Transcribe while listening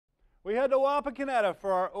We head to Wapakoneta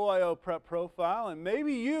for our OIO Prep Profile, and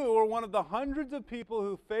maybe you are one of the hundreds of people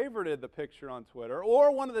who favorited the picture on Twitter,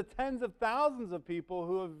 or one of the tens of thousands of people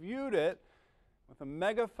who have viewed it. With a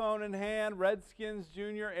megaphone in hand, Redskins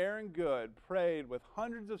junior Aaron Good prayed with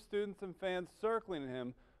hundreds of students and fans circling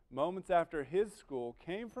him moments after his school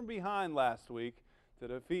came from behind last week to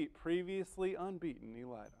defeat previously unbeaten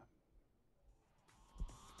Elida.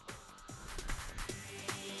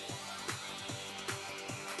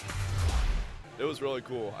 It was really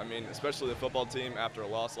cool. I mean, especially the football team, after a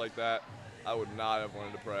loss like that, I would not have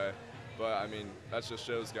wanted to pray. But, I mean, that just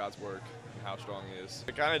shows God's work and how strong He is.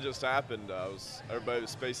 It kind of just happened. Everybody was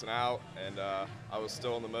spacing out, and I was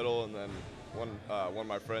still in the middle, and then one of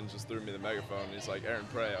my friends just threw me the megaphone. He's like, "Aaron,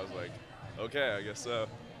 pray." I was like, okay, I guess so.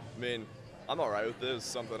 I mean, I'm all right with it. It's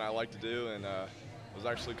something I like to do, and I was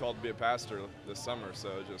actually called to be a pastor this summer, so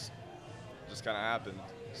it just kind of happened.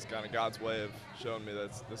 Just kind of God's way of showing me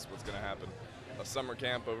that this is what's going to happen. A summer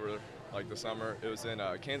camp over the summer. It was in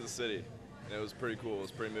Kansas City, and it was pretty cool. It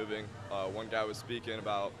was pretty moving. One guy was speaking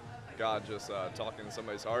about God just talking to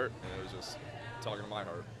somebody's heart, and it was just talking to my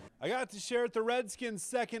heart. I got to share at the Redskins'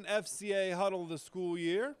 second FCA huddle of the school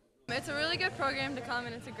year. It's a really good program to come,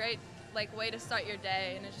 and it's a great way to start your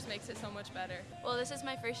day, and it just makes it so much better. Well, this is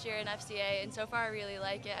my first year in FCA, and so far I really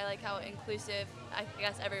like it. I like how inclusive I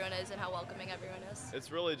guess everyone is and how welcoming everyone is.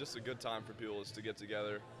 It's really just a good time for people just to get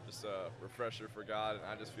together, just a refresher for God, and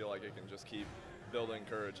I just feel like it can just keep building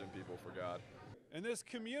courage in people for God. And this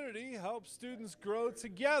community helps students grow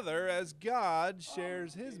together as God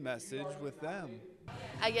shares His message with them.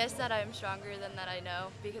 I guess that I'm stronger than that I know,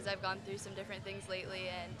 because I've gone through some different things lately,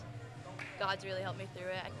 and God's really helped me through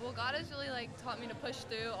it. Well, God has really taught me to push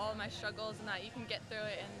through all my struggles, and that you can get through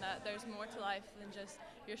it, and that there's more to life than just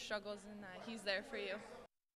your struggles, and that He's there for you.